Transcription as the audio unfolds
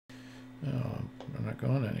No, I'm not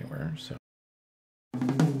going anywhere, so.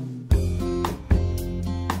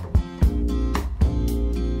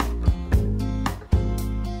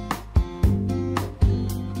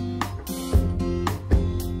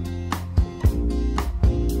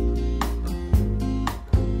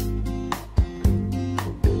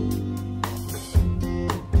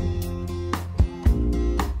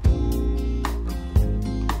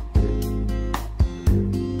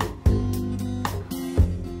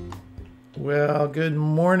 Well, good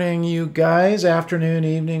morning, you guys. Afternoon,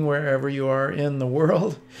 evening, wherever you are in the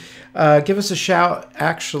world. Give us a shout,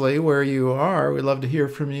 actually, where you are. We'd love to hear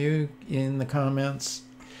from you in the comments.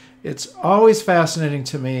 It's always fascinating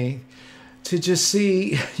to me to just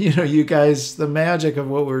see, you guys, the magic of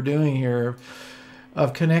what we're doing here,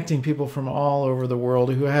 of connecting people from all over the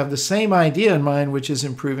world who have the same idea in mind, which is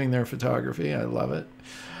improving their photography. I love it.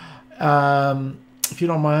 If you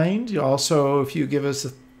don't mind, also, if you give us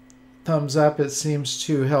a thumbs up, it seems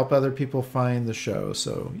to help other people find the show,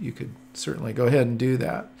 so you could certainly go ahead and do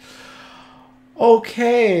that.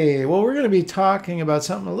 Okay, well, we're going to be talking about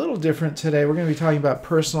something a little different today. We're going to be talking about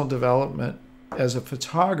personal development as a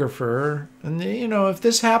photographer, and if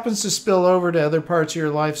this happens to spill over to other parts of your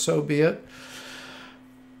life, so be it.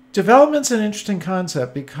 Development's an interesting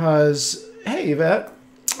concept because, hey, Yvette,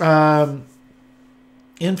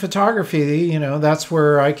 in photography, that's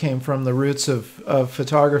where I came from. The roots of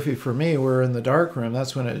photography for me were in the darkroom.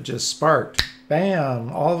 That's when it just sparked.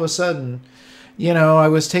 Bam! All of a sudden, I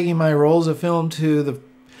was taking my rolls of film to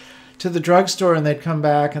the drugstore, and they'd come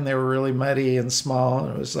back, and they were really muddy and small,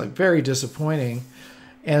 and it was like very disappointing.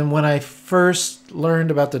 And when I first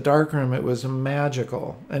learned about the darkroom, it was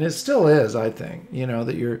magical, and it still is. I think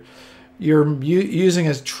that you're using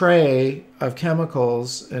a tray of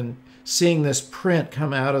chemicals and seeing this print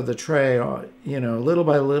come out of the tray, little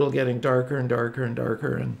by little getting darker and darker and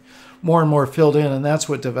darker and more filled in, and that's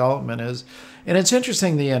what development is. And it's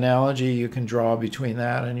interesting the analogy you can draw between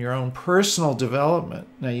that and your own personal development.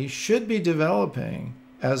 Now, you should be developing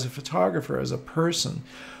as a photographer, as a person.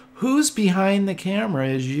 Who's behind the camera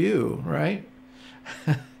is you, right?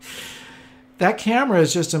 That camera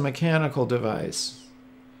is just a mechanical device.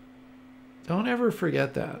 Don't ever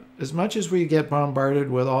forget that. As much as we get bombarded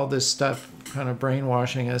with all this stuff kind of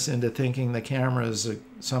brainwashing us into thinking the camera is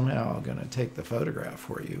somehow going to take the photograph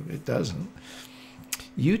for you, it doesn't.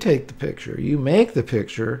 You take the picture. You make the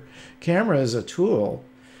picture. Camera is a tool.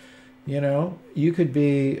 You could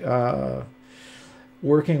be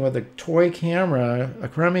working with a toy camera, a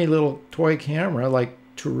crummy little toy camera like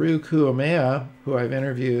Toru Kuomea, who I've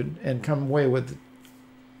interviewed, and come away with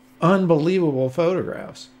unbelievable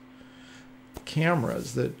photographs.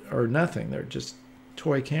 Cameras that are nothing. They're just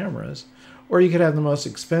toy cameras. Or you could have the most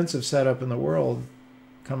expensive setup in the world,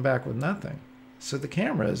 come back with nothing. So the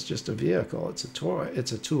camera is just a vehicle. It's a toy.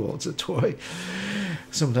 It's a tool. It's a toy.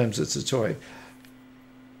 Sometimes it's a toy.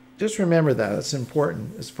 Just remember that. It's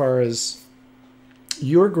important as far as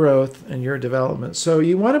your growth and your development. So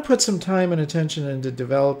you want to put some time and attention into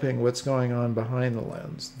developing what's going on behind the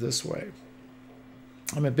lens this way.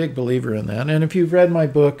 I'm a big believer in that. And if you've read my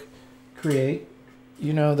book, Create,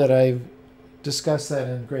 you know that I've discussed that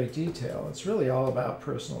in great detail. It's really all about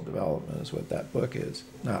personal development is what that book is.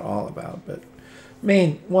 Not all about, but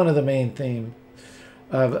one of the main themes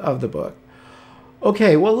of the book.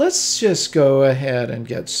 Okay, well, let's just go ahead and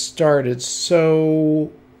get started.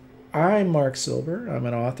 So I'm Marc Silber. I'm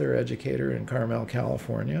an author, educator in Carmel,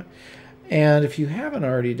 California. And if you haven't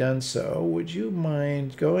already done so, would you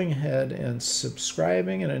mind going ahead and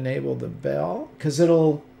subscribing and enable the bell? Because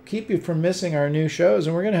it'll keep you from missing our new shows,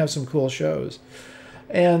 and we're going to have some cool shows.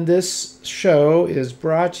 And this show is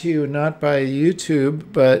brought to you not by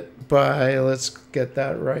YouTube, but by, let's get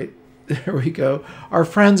that right, there we go, our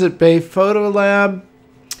friends at Bay Photo Lab.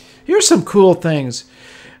 Here's some cool things.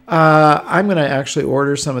 I'm going to actually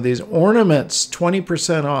order some of these ornaments,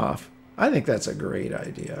 20% off. I think that's a great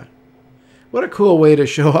idea. What a cool way to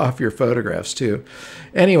show off your photographs, too.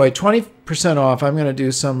 Anyway, 20% off. I'm going to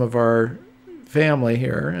do some of our family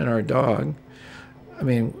here and our dog. I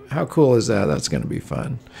mean, how cool is that? That's going to be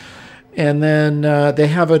fun. And then they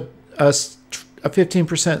have a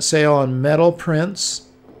 15% sale on metal prints.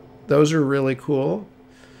 Those are really cool.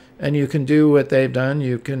 And you can do what they've done.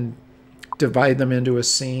 You can divide them into a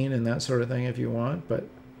scene and that sort of thing if you want. But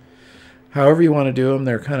however you want to do them,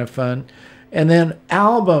 they're kind of fun. And then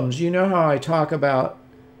albums. You know how I talk about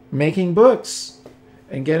making books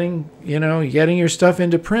and getting your stuff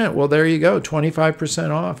into print. Well, there you go, 25%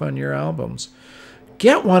 off on your albums.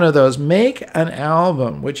 Get one of those. Make an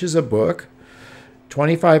album, which is a book,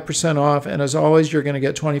 25% off. And as always, you're going to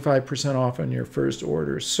get 25% off on your first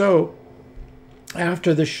order. So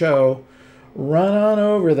after the show, run on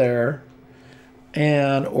over there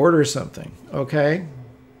and order something, okay?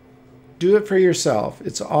 Do it for yourself.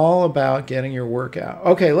 It's all about getting your work out.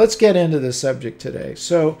 Okay, let's get into the subject today.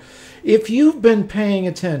 So if you've been paying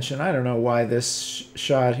attention, I don't know why this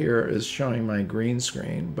shot here is showing my green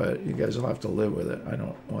screen, but you guys will have to live with it. I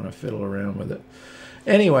don't want to fiddle around with it.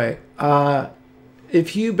 Anyway,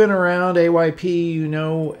 if you've been around AYP, you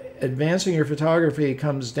know advancing your photography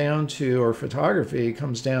comes down to, or photography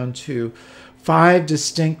comes down to 5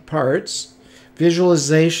 distinct parts.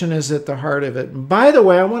 Visualization is at the heart of it. And by the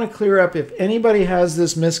way, I want to clear up if anybody has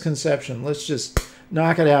this misconception. Let's just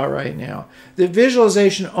knock it out right now. The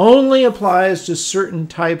visualization only applies to certain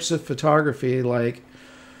types of photography, like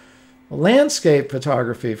landscape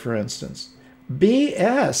photography, for instance.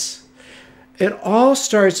 BS. It all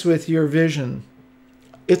starts with your vision.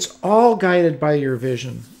 It's all guided by your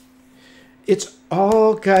vision. It's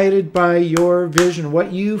all guided by your vision.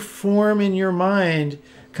 What you form in your mind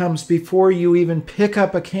comes before you even pick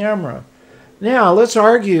up a camera. Now, let's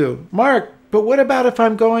argue. Mark, but what about if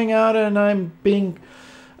I'm going out and I'm being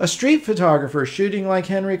a street photographer shooting like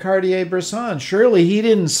Henri Cartier-Bresson? Surely he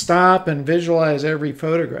didn't stop and visualize every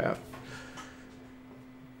photograph.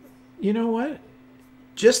 You know what?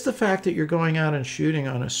 Just the fact that you're going out and shooting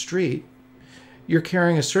on a street, you're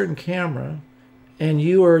carrying a certain camera, and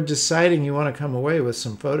you are deciding you want to come away with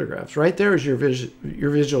some photographs. Right there is your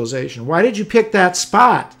visualization. Why did you pick that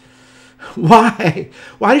spot? Why?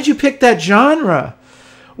 Why did you pick that genre?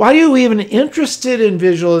 Why are you even interested in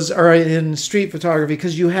in street photography?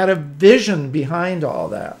 Because you had a vision behind all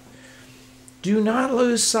that. Do not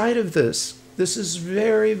lose sight of this. This is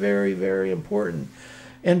very, very, very important.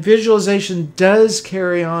 And visualization does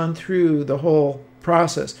carry on through the whole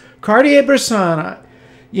process. Cartier-Bresson,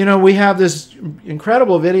 you know, we have this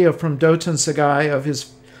incredible video from Doton Sagai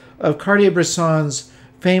of Cartier-Bresson's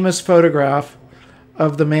famous photograph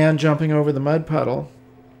of the man jumping over the mud puddle.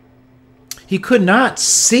 He could not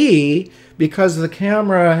see because the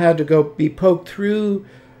camera had to be poked through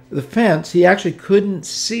the fence. He actually couldn't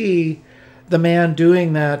see the man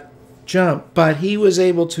doing that jump, but he was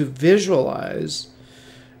able to visualize,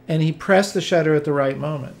 and he pressed the shutter at the right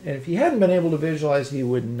moment. And if he hadn't been able to visualize, he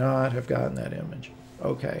would not have gotten that image.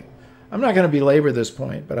 Okay, I'm not going to belabor this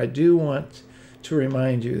point, but I do want to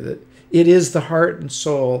remind you that it is the heart and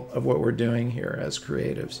soul of what we're doing here as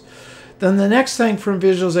creatives. Then the next thing from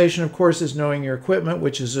visualization, of course, is knowing your equipment,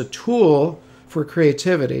 which is a tool for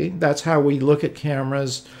creativity. That's how we look at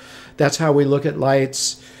cameras. That's how we look at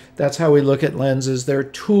lights. That's how we look at lenses. They're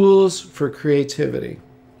tools for creativity.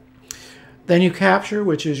 Then you capture,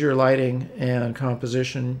 which is your lighting and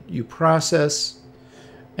composition. You process,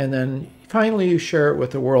 and then finally you share it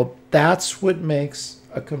with the world. That's what makes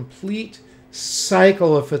a complete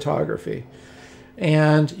cycle of photography.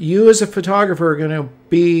 And you as a photographer are going to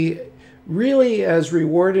be really as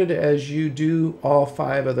rewarded as you do all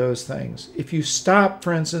 5 of those things. If you stop,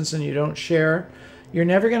 for instance, and you don't share, you're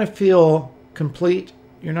never going to feel complete.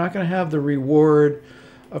 You're not going to have the reward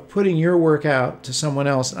of putting your work out to someone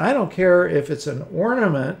else. And I don't care if it's an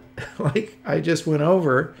ornament, like I just went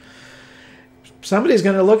over. Somebody's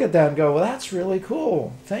going to look at that and go, well, that's really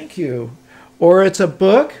cool. Thank you. Or it's a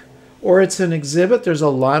book, or it's an exhibit. There's a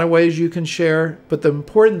lot of ways you can share. But the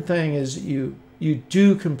important thing is you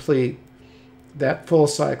do complete that full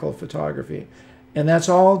cycle of photography. And that's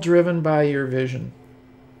all driven by your vision.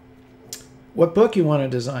 What book you want to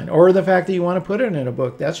design, or the fact that you want to put it in a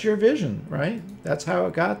book. That's your vision, right? That's how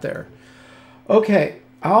it got there. Okay,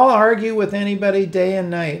 I'll argue with anybody day and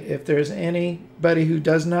night if there's anybody who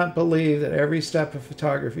does not believe that every step of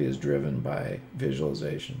photography is driven by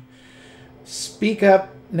visualization. Speak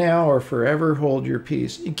up now or forever hold your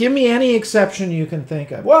peace. Give me any exception you can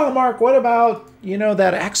think of. Well, Mark, what about,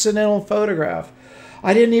 that accidental photograph?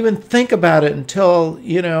 I didn't even think about it until,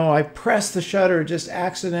 I pressed the shutter just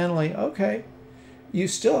accidentally. Okay, you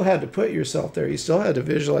still had to put yourself there. You still had to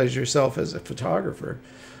visualize yourself as a photographer.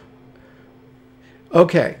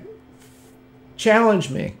 Okay, challenge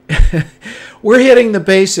me. We're hitting the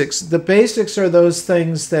basics. The basics are those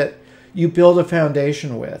things that you build a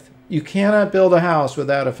foundation with. You cannot build a house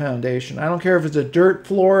without a foundation. I don't care if it's a dirt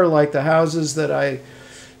floor like the houses that I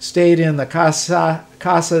stayed in, the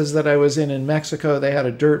casas that I was in Mexico. They had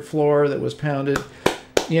a dirt floor that was pounded,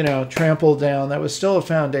 trampled down. That was still a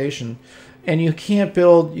foundation. And you can't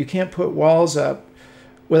put walls up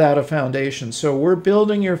without a foundation. So we're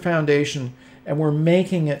building your foundation, and we're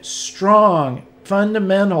making it strong,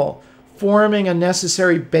 fundamental, forming a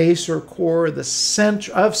necessary base or core of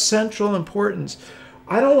central importance.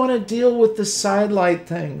 I don't want to deal with the sidelight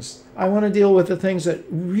things. I want to deal with the things that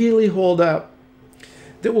really hold up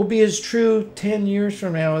that will be as true 10 years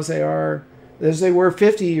from now as they were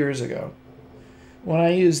 50 years ago. When I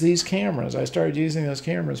use these cameras, I started using those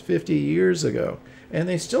cameras 50 years ago, and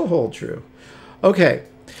they still hold true. Okay,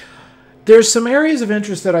 there's some areas of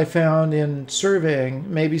interest that I found in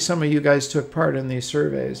surveying. Maybe some of you guys took part in these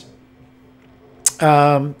surveys.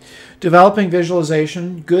 Developing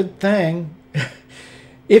visualization, good thing.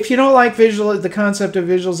 If you don't like the concept of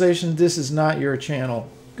visualization, this is not your channel.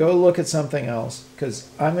 Go look at something else, because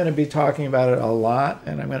I'm going to be talking about it a lot,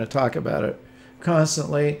 and I'm going to talk about it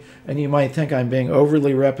constantly. And you might think I'm being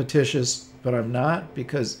overly repetitious, but I'm not,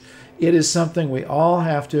 because it is something we all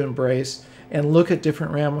have to embrace and look at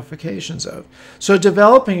different ramifications of. So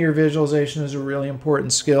developing your visualization is a really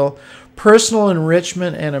important skill. Personal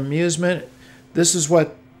enrichment and amusement. This is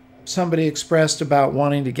what somebody expressed about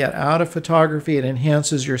wanting to get out of photography. It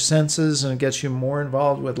enhances your senses and gets you more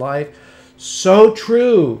involved with life. So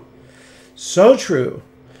true. So true.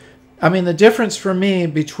 I mean, the difference for me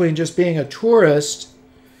between just being a tourist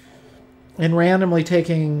and randomly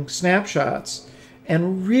taking snapshots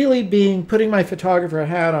and really putting my photographer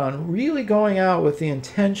hat on, really going out with the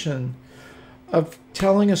intention of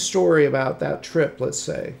telling a story about that trip, let's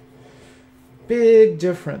say. Big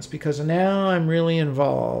difference, because now I'm really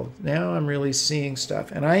involved. Now I'm really seeing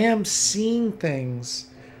stuff. And I am seeing things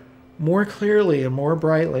more clearly and more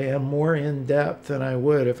brightly and more in depth than I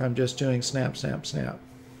would if I'm just doing snap, snap, snap.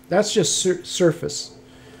 That's just surface.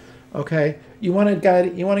 Okay? You want to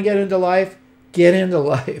get into life? Get into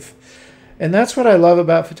life. And that's what I love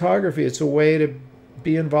about photography. It's a way to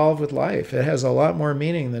be involved with life. It has a lot more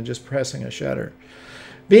meaning than just pressing a shutter.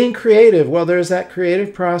 Being creative. Well, there's that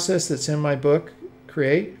creative process that's in my book,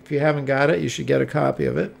 Create. If you haven't got it, you should get a copy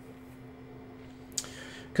of it.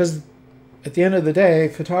 Because at the end of the day,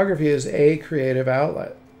 photography is a creative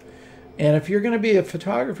outlet. And if you're going to be a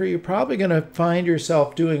photographer, you're probably going to find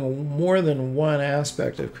yourself doing more than one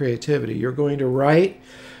aspect of creativity. You're going to write.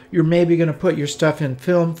 You're maybe going to put your stuff in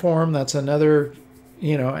film form. That's another,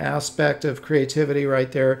 aspect of creativity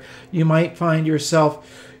right there. You might find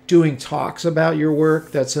yourself doing talks about your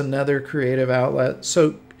work. That's another creative outlet.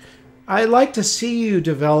 So I like to see you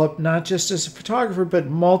develop not just as a photographer, but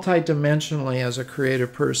multidimensionally as a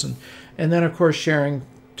creative person. And then, of course, sharing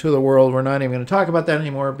to the world. We're not even going to talk about that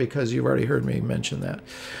anymore because you've already heard me mention that.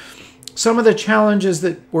 Some of the challenges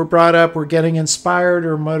that were brought up were getting inspired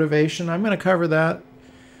or motivation. I'm going to cover that.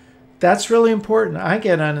 That's really important. I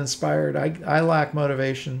get uninspired. I lack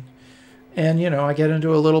motivation. And, I get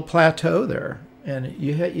into a little plateau there. And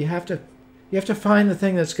you have to find the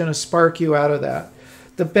thing that's going to spark you out of that.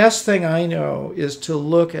 The best thing I know is to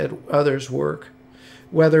look at others' work,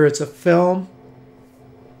 whether it's a film,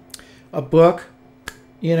 a book.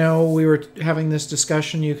 We were having this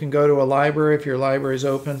discussion. You can go to a library if your library is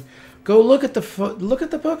open. Go look at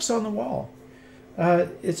the books on the wall.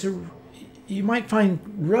 You might find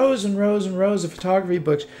rows and rows and rows of photography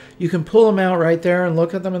books. You can pull them out right there and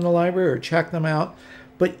look at them in the library or check them out.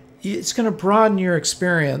 But it's going to broaden your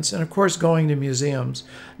experience. And of course, going to museums,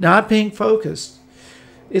 not being focused.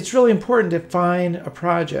 It's really important to find a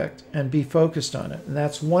project and be focused on it. And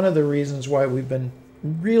that's one of the reasons why we've been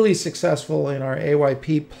really successful in our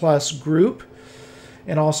AYP Plus group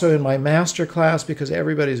and also in my master class, because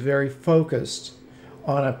everybody's very focused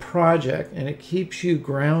on a project and it keeps you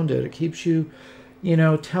grounded. It keeps you,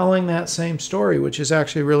 telling that same story, which is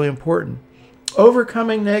actually really important.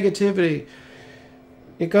 Overcoming negativity.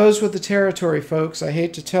 It goes with the territory, folks. I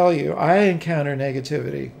hate to tell you, I encounter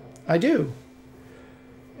negativity. I do.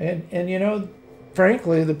 And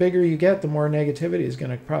frankly, the bigger you get, the more negativity is going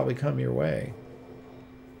to probably come your way.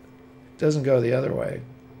 It doesn't go the other way.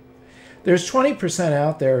 There's 20%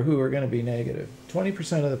 out there who are going to be negative.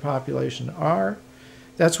 20% of the population are.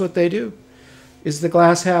 That's what they do. Is the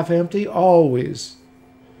glass half empty? Always.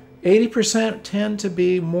 80% tend to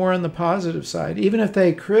be more on the positive side. Even if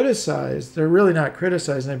they criticize, they're really not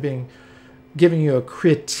criticizing. They're giving you a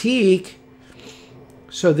critique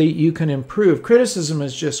so that you can improve. Criticism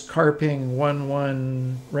is just carping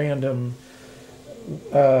one random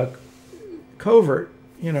covert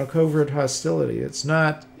hostility. It's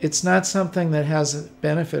not something that has a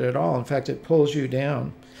benefit at all. In fact, it pulls you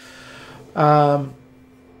down.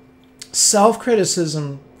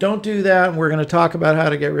 Self-criticism, don't do that. And we're going to talk about how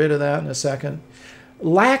to get rid of that in a second.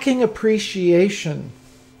 Lacking appreciation.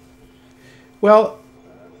 Well,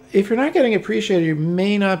 if you're not getting appreciated, you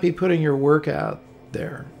may not be putting your work out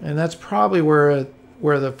there. And that's probably where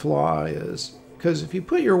the flaw is. Because if you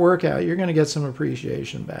put your work out, you're going to get some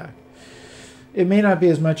appreciation back. It may not be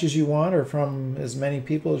as much as you want or from as many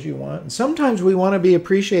people as you want. And sometimes we want to be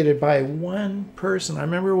appreciated by one person. I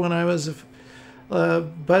remember when I was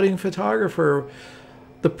budding photographer,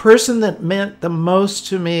 the person that meant the most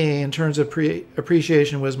to me in terms of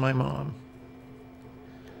appreciation was my mom.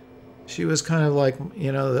 She was kind of like,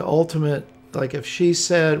 you know, the ultimate, like if she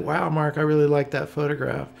said, wow, Mark, I really like that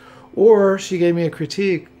photograph, or she gave me a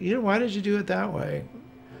critique, you know, why did you do it that way?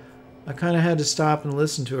 I kind of had to stop and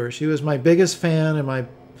listen to her. She was my biggest fan and my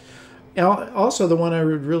also the one I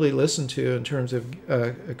would really listen to in terms of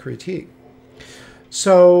a critique.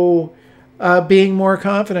 So being more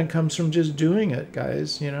confident comes from just doing it,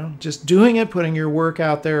 guys, you know, just doing it, putting your work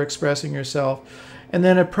out there, expressing yourself, and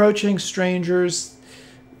then approaching strangers.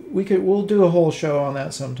 We'll do a whole show on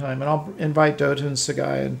that sometime, and I'll invite Doton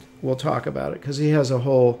Sagai and we'll talk about it, because he has a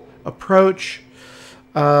whole approach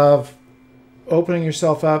of opening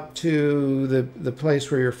yourself up to the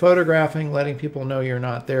place where you're photographing, letting people know you're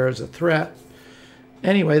not there as a threat.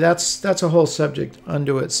 Anyway, that's a whole subject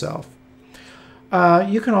unto itself.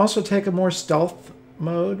 You can also take a more stealth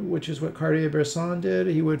mode, which is what Cartier-Bresson did.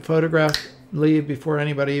 He would photograph, leave before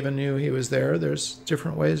anybody even knew he was there. There's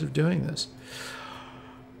different ways of doing this.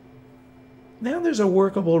 Now there's a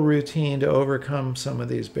workable routine to overcome some of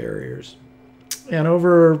these barriers. And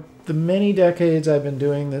over the many decades I've been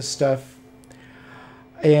doing this stuff,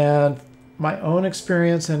 and my own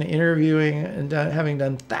experience in interviewing and having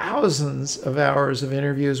done thousands of hours of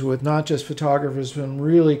interviews with not just photographers, but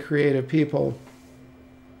really creative people,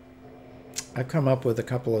 I've come up with a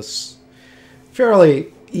couple of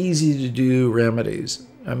fairly easy to do remedies.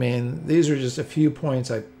 I mean, these are just a few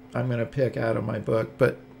points I'm going to pick out of my book,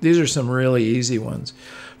 but these are some really easy ones.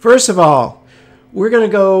 First of all, we're going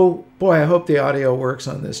to go, boy, I hope the audio works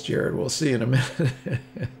on this, Jared. We'll see in a minute.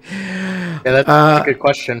 Yeah, that's a good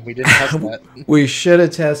question. We didn't test that. We should have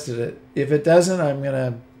tested it. If it doesn't, I'm going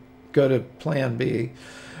to go to plan B.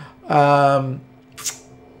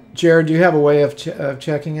 Jared, do you have a way of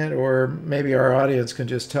checking it? Or maybe our audience can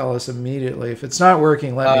just tell us immediately. If it's not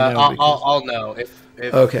working, let me know. I'll know. If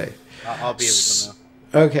okay. I'll be able to know.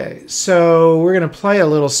 Okay, so we're going to play a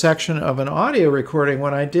little section of an audio recording.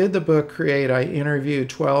 When I did the book Create, I interviewed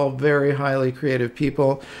 12 very highly creative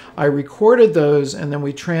people. I recorded those, and then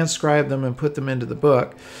we transcribed them and put them into the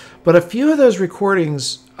book. But a few of those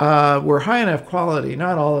recordings were high enough quality,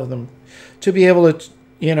 not all of them, to be able to,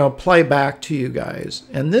 you know, play back to you guys.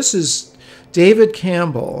 And this is David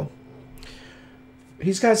Campbell.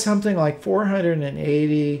 He's got something like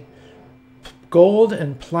 480 gold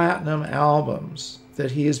and platinum albums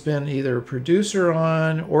that he has been either a producer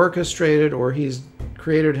on, orchestrated, or he's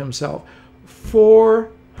created himself.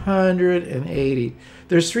 480.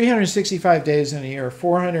 There's 365 days in a year,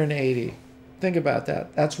 480. Think about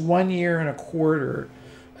that. That's 1 year and a quarter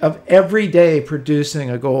of every day producing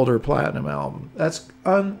a gold or platinum album. That's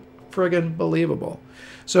unfriggin' believable.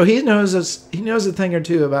 So he knows a thing or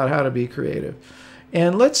two about how to be creative.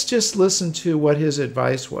 And let's just listen to what his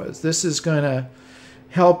advice was. This is going to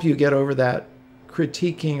help you get over that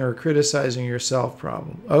critiquing or criticizing yourself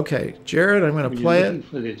problem. Okay, Jared, I'm going to play it.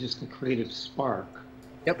 For just the creative spark.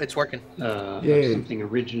 Yep, it's working. Something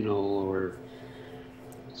original, or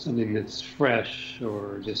something that's fresh,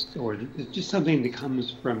 or just something that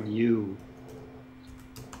comes from you,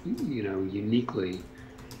 you know, uniquely.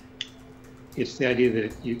 It's the idea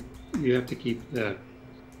that you have to keep the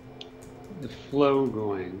flow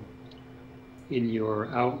going in your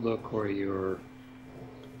outlook or your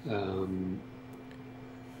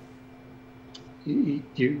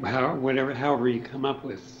however you come up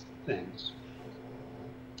with things.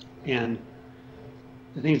 And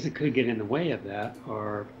the things that could get in the way of that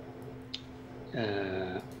are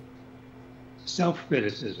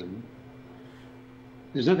self-criticism.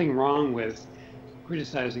 There's nothing wrong with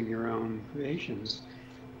criticizing your own creations,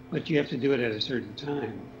 but you have to do it at a certain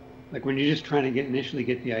time. Like when you're just trying to initially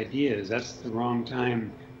get the ideas, that's the wrong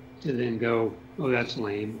time to then go, oh, that's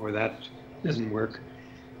lame, or that doesn't work.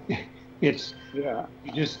 You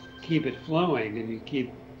just keep it flowing, and you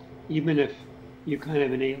keep, even if you kind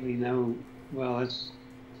of innately know, well,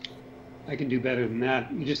 I can do better than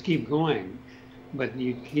that, you just keep going, but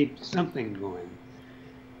you keep something going.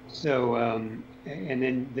 So,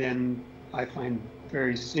 and then I find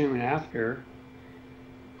very soon after,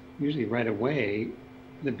 usually right away,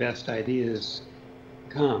 the best ideas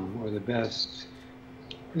come, or the best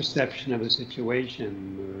perception of a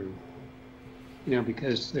situation, or, you know,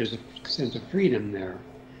 because there's a sense of freedom there.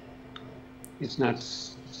 It's not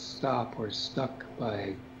stopped or stuck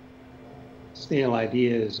by stale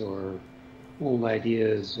ideas or old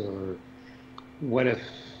ideas, or what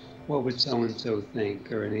would so-and-so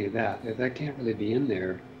think, or any of that. That can't really be in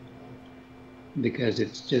there, because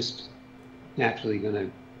it's just naturally going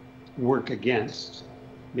to work against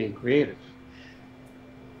being creative.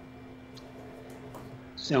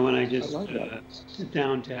 So when I just love that. sit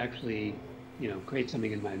down to actually, create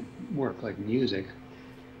something in my work, like music,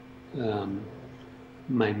 um,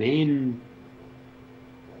 my main,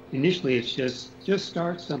 initially it's just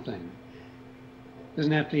start something.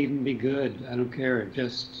 Doesn't have to even be good. I don't care.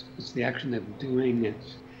 It's the action of doing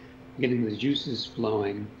it, getting the juices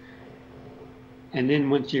flowing. And then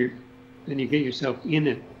then you get yourself in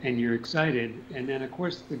it and you're excited. And then of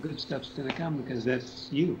course the good stuff's going to come because that's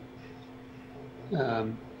you.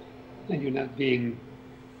 And you're not putting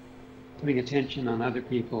attention on other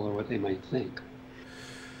people or what they might think.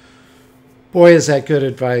 Boy, is that good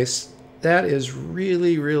advice. That is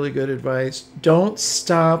really, really good advice. Don't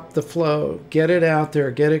stop the flow. Get it out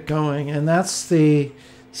there, get it going. And that's the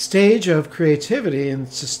stage of creativity, and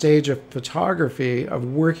it's a stage of photography, of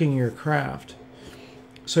working your craft.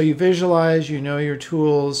 So you visualize, you know your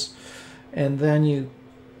tools, and then you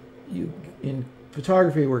in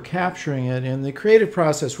photography, we're capturing it. In the creative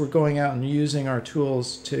process, we're going out and using our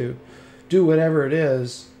tools to do whatever it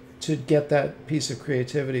is to get that piece of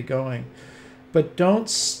creativity going. But don't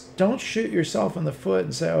shoot yourself in the foot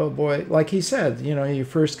and say, oh boy, like he said, you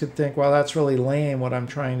first could think, well, that's really lame what I'm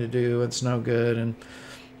trying to do. It's no good. And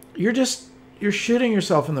you're shooting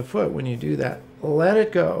yourself in the foot when you do that. Let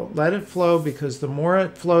it go. Let it flow, because the more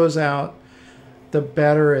it flows out, the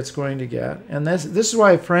better it's going to get. And this is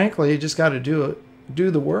why, frankly, you just got to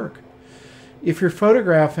do the work. If you're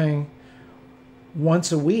photographing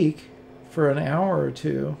once a week for an hour or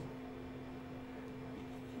two,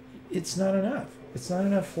 it's not enough. It's not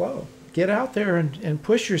enough flow. Get out there and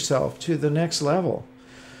push yourself to the next level.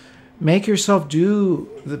 Make yourself do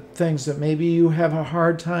the things that maybe you have a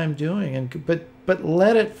hard time doing, but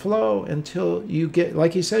let it flow until you get,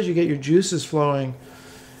 like he says, you get your juices flowing,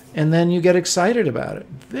 and then you get excited about it.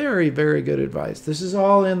 Very, very good advice. This is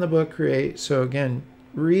all in the book Create. So again,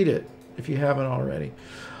 read it if you haven't already.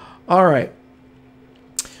 All right.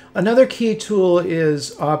 Another key tool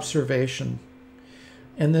is observation.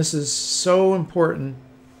 And this is so important.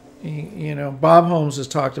 Bob Holmes has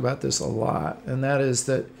talked about this a lot, and that is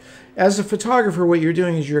that as a photographer, what you're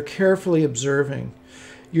doing is you're carefully observing.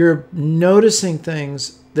 You're noticing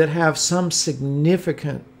things that have some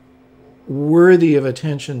significant, worthy of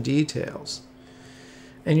attention details.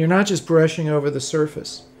 And you're not just brushing over the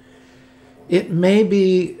surface. It may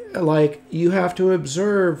be like you have to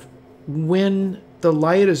observe when the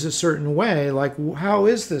light is a certain way, like how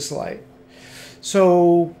is this light?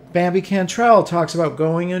 So Bambi Cantrell talks about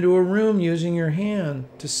going into a room using your hand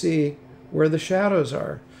to see where the shadows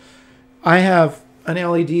are. I have an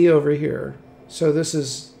LED over here. So this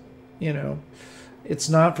is, it's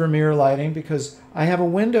not Vermeer lighting, because I have a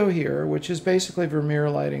window here, which is basically Vermeer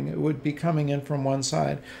lighting. It would be coming in from one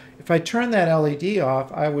side. If I turn that LED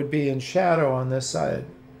off, I would be in shadow on this side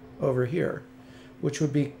over here, which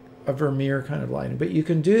would be a Vermeer kind of lighting. But you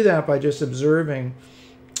can do that by just observing,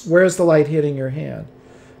 where's the light hitting your hand?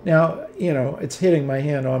 Now, it's hitting my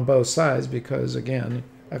hand on both sides because, again,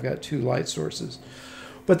 I've got two light sources.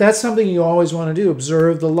 But that's something you always want to do.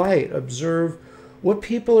 Observe the light. Observe what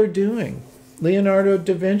people are doing. Leonardo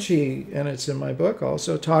da Vinci, and it's in my book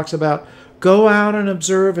also, talks about go out and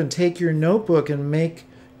observe and take your notebook and make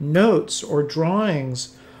notes or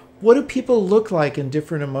drawings. What do people look like in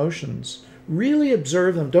different emotions? Really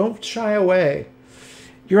observe them. Don't shy away.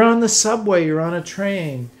 You're on the subway, you're on a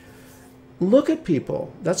train. Look at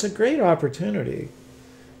people. That's a great opportunity.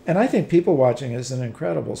 And I think people watching is an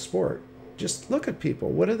incredible sport. Just look at people.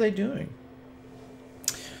 What are they doing?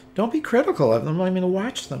 Don't be critical of them.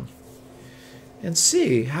 Watch them and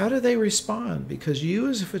see, how do they respond? Because you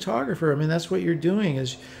as a photographer, that's what you're doing,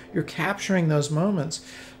 is you're capturing those moments,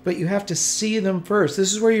 but you have to see them first.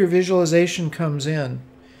 This is where your visualization comes in,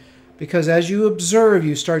 because as you observe,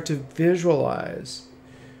 you start to visualize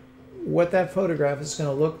what that photograph is going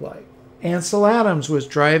to look like. Ansel Adams was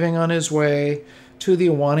driving on his way to the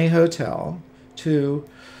Ahwahnee Hotel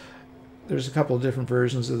there's a couple of different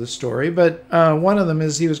versions of the story, but one of them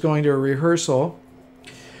is he was going to a rehearsal,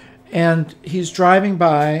 and he's driving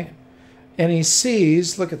by, and he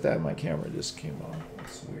sees, look at that, my camera just came on.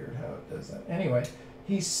 It's weird how it does that. Anyway,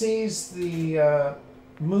 he sees the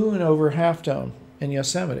moon over Half Dome in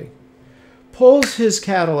Yosemite. Pulls his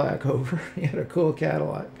Cadillac over. He had a cool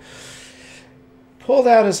Cadillac. Pulled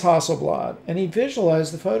out his Hasselblad, and he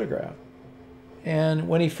visualized the photograph. And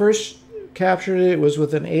when he first captured it, it was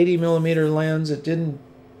with an 80 millimeter lens. The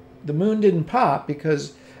moon didn't pop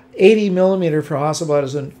because 80 millimeter for Hasselblad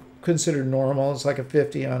isn't considered normal. It's like a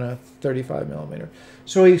 50 on a 35 millimeter.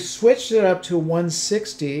 So he switched it up to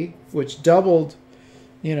 160, which doubled,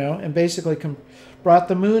 and basically brought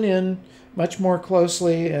the moon in much more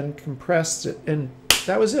closely and compressed it. And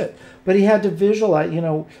That was it. But he had to visualize,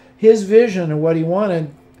 his vision of what he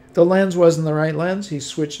wanted. The lens wasn't the right lens. He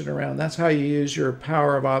switched it around. That's how you use your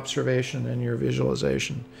power of observation and your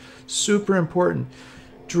visualization. Super important.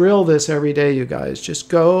 Drill this every day, you guys. Just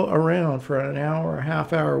go around for an hour, a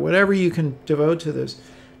half hour, whatever you can devote to this.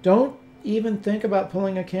 Don't even think about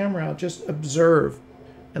pulling a camera out. Just observe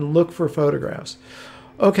and look for photographs.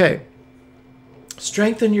 Okay.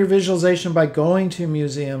 Strengthen your visualization by going to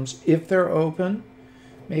museums if they're open.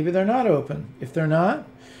 Maybe they're not open. If they're not,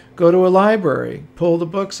 go to a library, pull the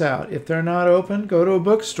books out. If they're not open, go to a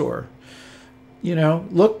bookstore.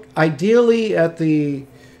 Look ideally at the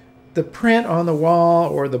print on the wall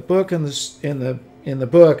or the book in the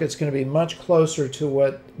book. It's going to be much closer to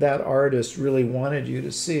what that artist really wanted you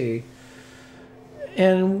to see.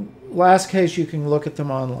 And last case, you can look at them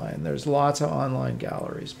online. There's lots of online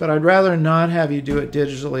galleries, but I'd rather not have you do it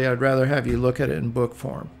digitally. I'd rather have you look at it in book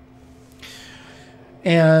form.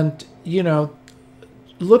 And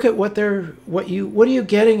look at what are you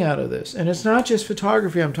getting out of this? And it's not just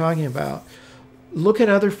photography I'm talking about. Look at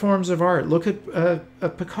other forms of art. Look at a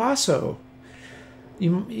Picasso.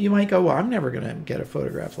 You might go, well, I'm never going to get a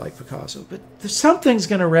photograph like Picasso, but something's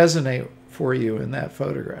going to resonate for you in that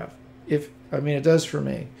photograph. It does for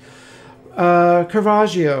me.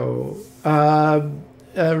 Caravaggio,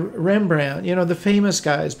 Rembrandt, the famous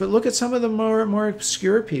guys. But look at some of the more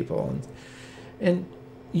obscure people, and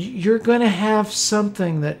you're going to have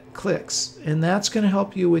something that clicks, and that's going to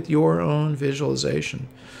help you with your own visualization.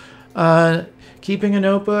 Keeping a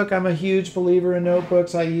notebook. I'm a huge believer in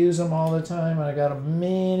notebooks. I use them all the time. I got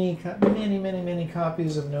many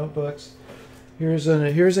copies of notebooks. Here's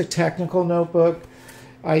a technical notebook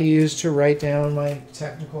I use to write down my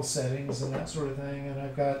technical settings and that sort of thing. And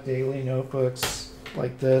I've got daily notebooks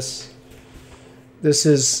like this.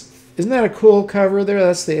 Isn't that a cool cover there?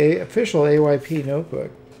 That's the official AYP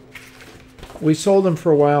notebook. We sold them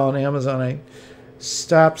for a while on Amazon. I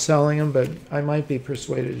stopped selling them, but I might be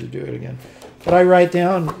persuaded to do it again. But I write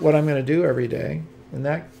down what I'm going to do every day. And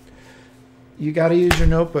that, you got to use your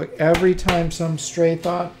notebook. Every time some stray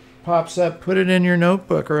thought pops up, put it in your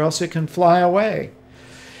notebook or else it can fly away.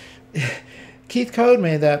 Keith Code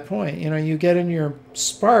made that point. You get in your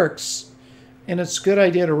sparks, and it's a good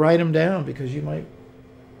idea to write them down because you might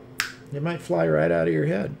fly right out of your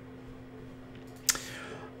head.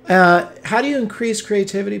 How do you increase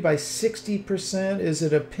creativity by 60%? Is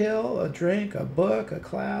it a pill, a drink, a book, a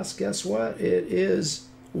class? Guess what? It is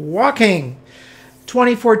walking.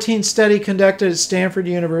 2014 study conducted at Stanford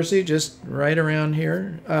University, just right around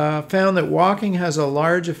here, found that walking has a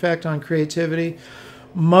large effect on creativity.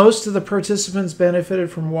 Most of the participants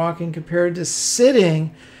benefited from walking compared to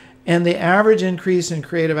sitting, and the average increase in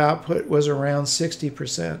creative output was around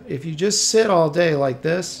 60%. If you just sit all day like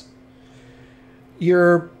this,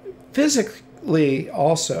 you're physically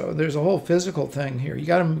also, there's a whole physical thing here. You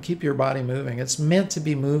got to keep your body moving. It's meant to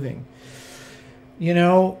be moving.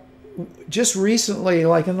 Just recently,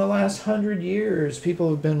 like in the last 100 years, people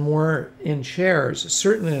have been more in chairs,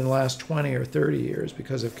 certainly in the last 20 or 30 years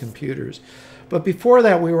because of computers. But before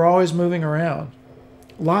that, we were always moving around.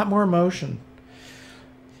 A lot more motion.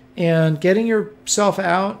 And getting yourself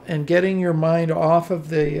out and getting your mind off of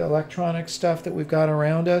the electronic stuff that we've got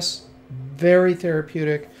around us, very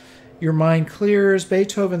therapeutic. Your mind clears.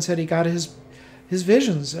 Beethoven said he got his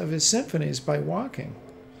visions of his symphonies by walking.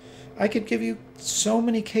 I could give you so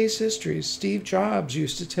many case histories. Steve Jobs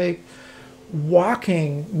used to take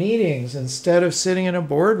walking meetings instead of sitting in a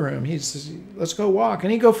boardroom. He says, let's go walk.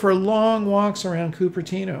 And he'd go for long walks around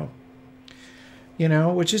Cupertino,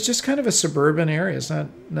 which is just kind of a suburban area. It's not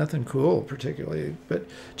nothing cool particularly, but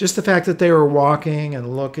just the fact that they were walking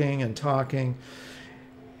and looking and talking,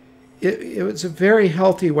 it was a very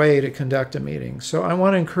healthy way to conduct a meeting. So I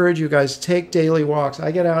want to encourage you guys to take daily walks.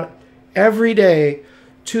 I get out every day,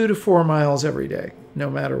 2 to 4 miles every day, no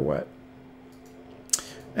matter what.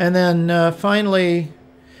 And then finally,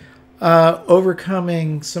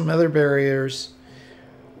 overcoming some other barriers.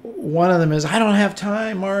 One of them is, I don't have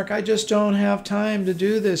time, Mark. I just don't have time to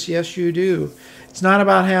do this. Yes, you do. It's not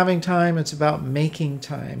about having time. It's about making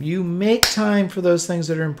time. You make time for those things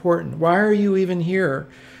that are important. Why are you even here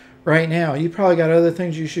right now? You probably got other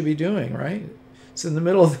things you should be doing, right? It's in the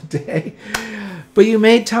middle of the day. But you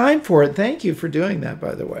made time for it. Thank you for doing that,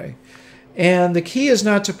 by the way. And the key is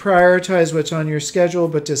not to prioritize what's on your schedule,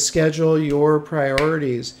 but to schedule your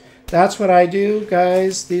priorities. That's what I do,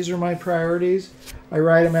 guys. These are my priorities. I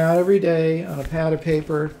write them out every day on a pad of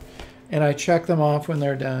paper, and I check them off when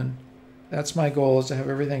they're done. That's my goal, is to have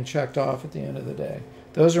everything checked off at the end of the day.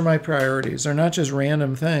 Those are my priorities. They're not just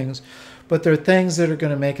random things, but they're things that are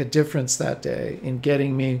going to make a difference that day in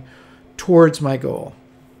getting me towards my goal.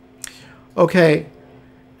 Okay,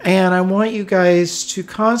 and I want you guys to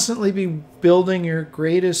constantly be building your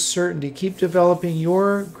greatest certainty. Keep developing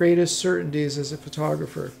your greatest certainties as a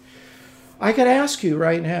photographer. I could ask you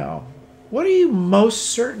right now, what are you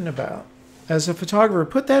most certain about as a photographer?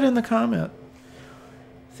 Put that in the comment.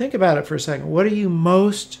 Think about it for a second. What are you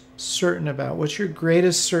most certain about? What's your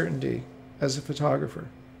greatest certainty as a photographer?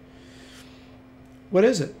 What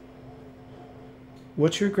is it?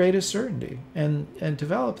 What's your greatest certainty? And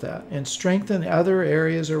develop that and strengthen other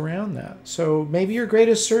areas around that. So maybe your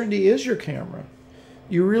greatest certainty is your camera.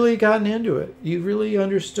 You really gotten into it. You really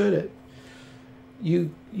understood it.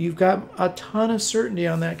 You've got a ton of certainty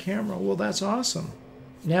on that camera. Well, that's awesome.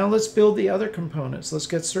 Now let's build the other components. Let's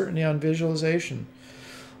get certainty on visualization.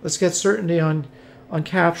 Let's get certainty on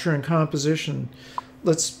capture and composition.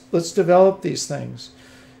 Let's develop these things.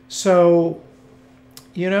 So,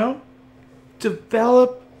 you know,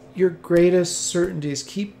 develop your greatest certainties.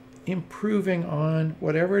 Keep improving on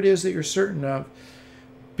whatever it is that you're certain of.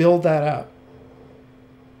 Build that up.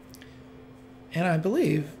 And I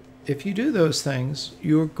believe if you do those things,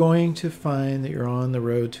 you're going to find that you're on the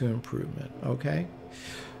road to improvement, okay?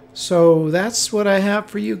 So that's what I have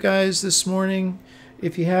for you guys this morning.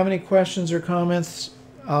 If you have any questions or comments,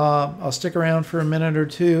 I'll stick around for a minute or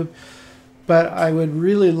two. But I would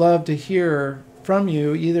really love to hear from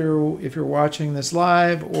you, either if you're watching this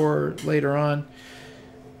live or later on.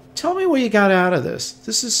 Tell me what you got out of this.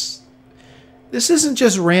 This isn't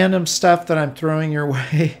just random stuff that I'm throwing your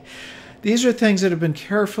way. These are things that have been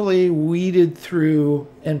carefully weeded through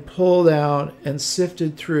and pulled out and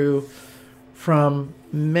sifted through from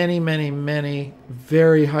many, many, many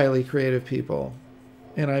very highly creative people.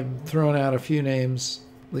 And I've thrown out a few names: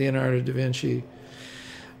 Leonardo da Vinci,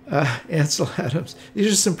 Ansel Adams.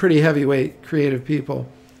 These are some pretty heavyweight creative people.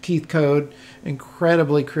 Keith Code,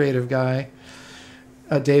 incredibly creative guy.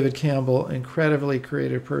 David Campbell, incredibly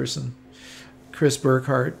creative person. Chris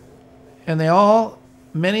Burkhardt. And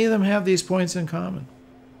many of them have these points in common.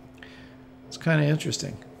 It's kind of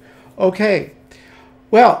interesting. Okay.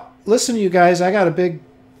 Well, listen, you guys, I got a big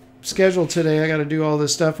schedule today. I got to do all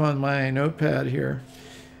this stuff on my notepad here.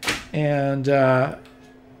 And I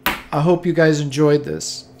hope you guys enjoyed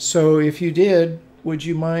this. So if you did, would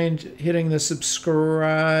you mind hitting the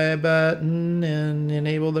subscribe button and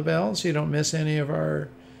enable the bell so you don't miss any of our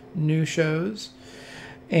new shows?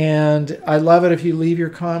 And I'd love it if you leave your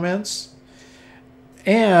comments.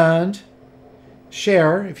 And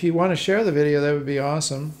share. If you want to share the video, that would be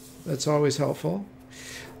awesome. That's always helpful.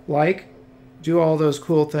 Like, do all those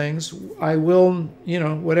cool things. I will,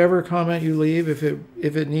 whatever comment you leave, if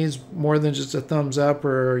it needs more than just a thumbs up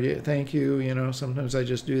or thank you, sometimes I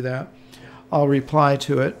just do that. I'll reply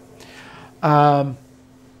to it. Beyond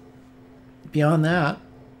that,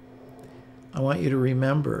 I want you to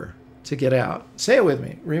remember to get out. Say it with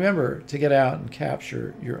me. Remember to get out and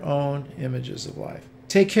capture your own images of life.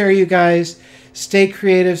 Take care, you guys. Stay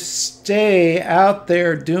creative. Stay out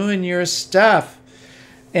there doing your stuff.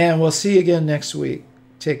 And we'll see you again next week.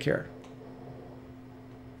 Take care.